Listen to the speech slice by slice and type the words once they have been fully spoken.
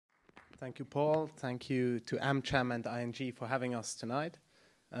Thank you, Paul. Thank you to AMCHAM and ING for having us tonight.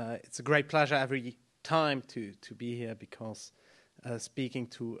 It's a great pleasure every time to be here because speaking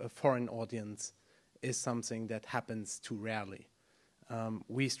to a foreign audience is something that happens too rarely.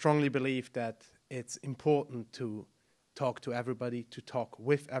 We strongly believe that it's important to talk to everybody, to talk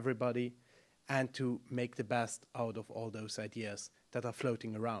with everybody, and to make the best out of all those ideas that are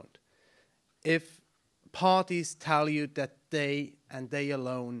floating around. If parties tell you that they and they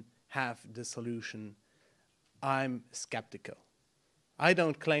alone have the solution, I'm skeptical. I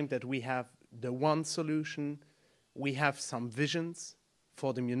don't claim that we have the one solution. We have some visions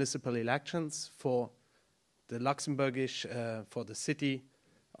for the municipal elections, for the Luxembourgish, for the city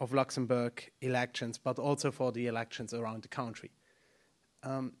of Luxembourg elections, but also for the elections around the country.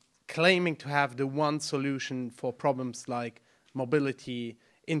 Claiming to have the one solution for problems like mobility,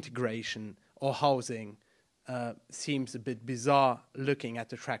 integration, or housing seems a bit bizarre looking at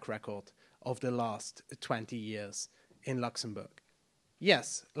the track record of the last 20 years in Luxembourg.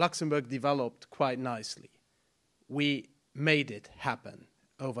 Yes, Luxembourg developed quite nicely. We made it happen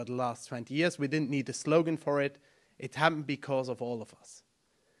over the last 20 years. We didn't need a slogan for it. It happened because of all of us.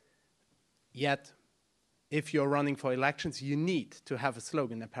 Yet, if you're running for elections, you need to have a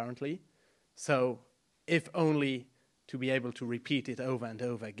slogan, apparently. So, if only to be able to repeat it over and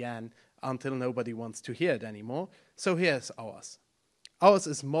over again until nobody wants to hear it anymore. So here's ours. Ours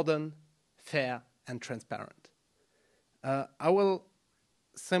is modern, fair, and transparent. I will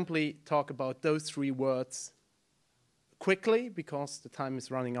simply talk about those three words quickly because the time is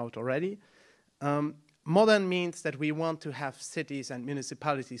running out already. Modern means that we want to have cities and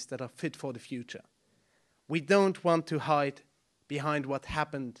municipalities that are fit for the future. We don't want to hide behind what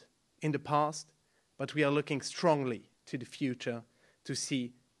happened in the past, but we are looking strongly to the future to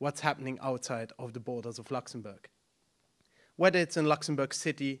see what's happening outside of the borders of Luxembourg. Whether it's in Luxembourg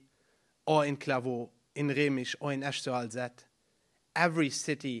City, or in Clairvaux, in Rémisch, or in Esch-sur-Alzette, every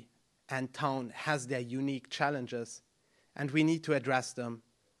city and town has their unique challenges, and we need to address them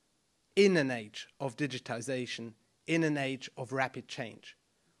in an age of digitization, in an age of rapid change.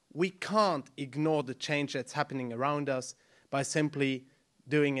 We can't ignore the change that's happening around us by simply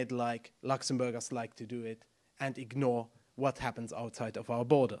doing it like Luxembourgers like to do it and ignore what happens outside of our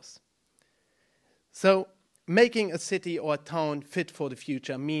borders. So, making a city or a town fit for the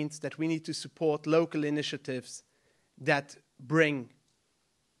future means that we need to support local initiatives that bring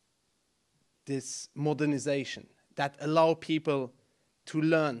this modernization, that allow people to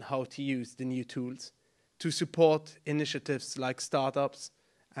learn how to use the new tools, to support initiatives like startups,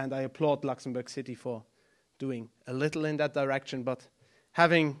 and I applaud Luxembourg City for doing a little in that direction, but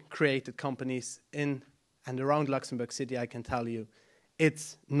having created companies in and around Luxembourg City, I can tell you,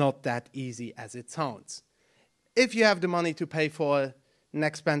 it's not that easy as it sounds. If you have the money to pay for an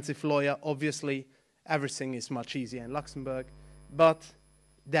expensive lawyer, obviously everything is much easier in Luxembourg, but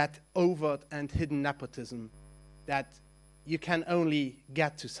that overt and hidden nepotism that you can only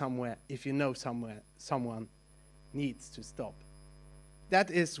get to somewhere if you know someone needs to stop.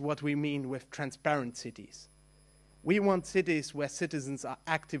 That is what we mean with transparent cities. We want cities where citizens are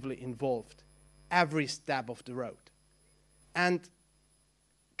actively involved every step of the road. And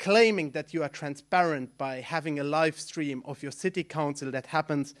claiming that you are transparent by having a live stream of your city council that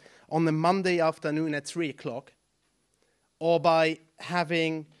happens on a Monday afternoon at 3 o'clock, or by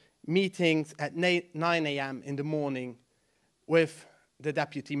having meetings at 9 a.m. in the morning with the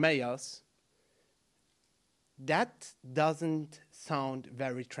deputy mayors, that doesn't sound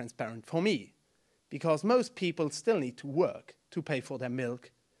very transparent for me, because most people still need to work to pay for their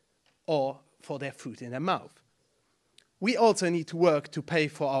milk or for their food in their mouth. We also need to work to pay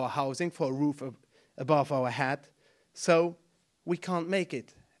for our housing, for a roof above our head, so we can't make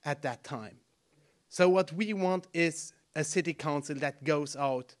it at that time. So what we want is a city council that goes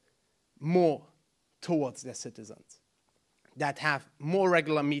out more towards their citizens, that have more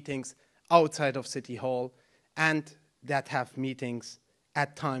regular meetings outside of City Hall, and that have meetings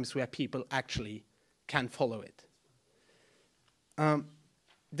at times where people actually can follow it.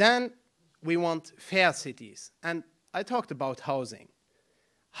 Then we want fair cities. And I talked about housing.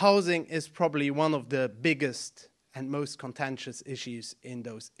 Housing is probably one of the biggest and most contentious issues in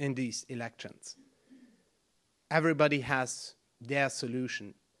these elections. Everybody has their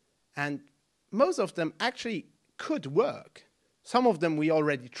solution. And most of them actually could work. Some of them we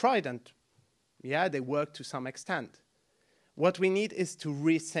already tried, and yeah, they work to some extent. What we need is to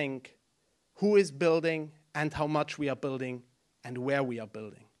rethink who is building and how much we are building and where we are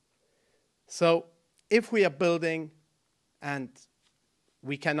building. So if we are building, and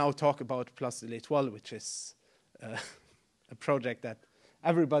we can now talk about Place de l'Étoile, which is a project that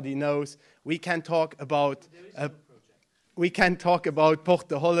everybody knows. We can talk about Porte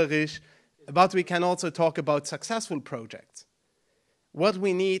Hollerich, but we can also talk about successful projects. What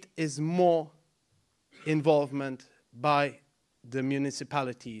we need is more involvement by the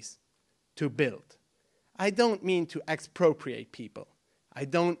municipalities to build. I don't mean to expropriate people. I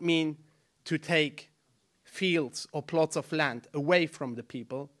don't mean to take fields or plots of land away from the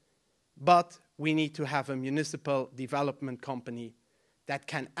people, but we need to have a municipal development company that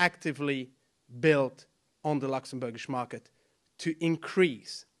can actively build on the Luxembourgish market to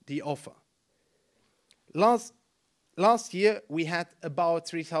increase the offer. Last year, we had about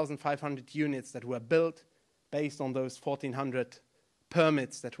 3,500 units that were built based on those 1,400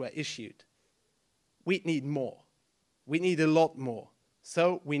 permits that were issued. We need more. We need a lot more.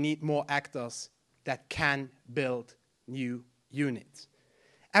 So we need more actors that can build new units.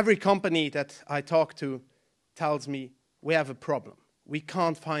 Every company that I talk to tells me we have a problem. We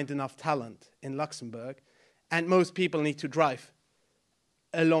can't find enough talent in Luxembourg, and most people need to drive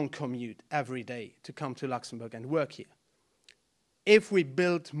a long commute every day to come to Luxembourg and work here. If we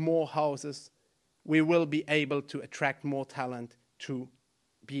build more houses, we will be able to attract more talent to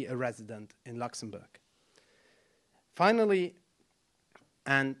be a resident in Luxembourg. Finally,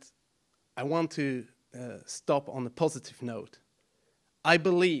 and I want to stop on a positive note, I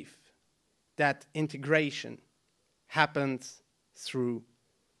believe that integration happens through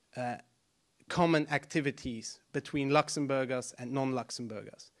common activities between Luxembourgers and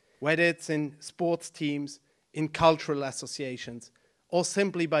non-Luxembourgers, whether it's in sports teams, in cultural associations, or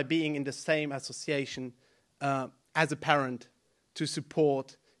simply by being in the same association as a parent to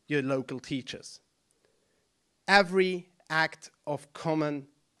support your local teachers. Every act of common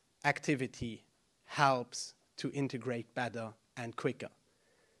activity helps to integrate better and quicker.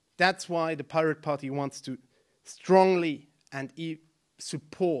 That's why the Pirate Party wants to strongly and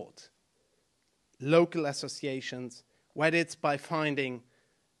support local associations, whether it's by finding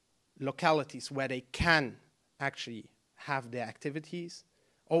localities where they can actually have their activities,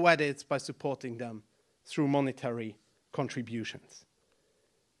 or whether it's by supporting them through monetary contributions.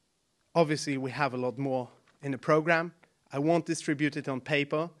 Obviously, we have a lot more in the program. I won't distribute it on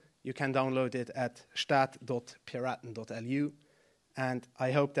paper. You can download it at staat.piraten.lu. And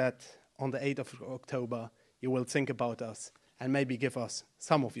I hope that on the 8th of October, you will think about us and maybe give us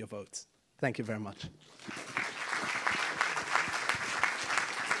some of your votes. Thank you very much.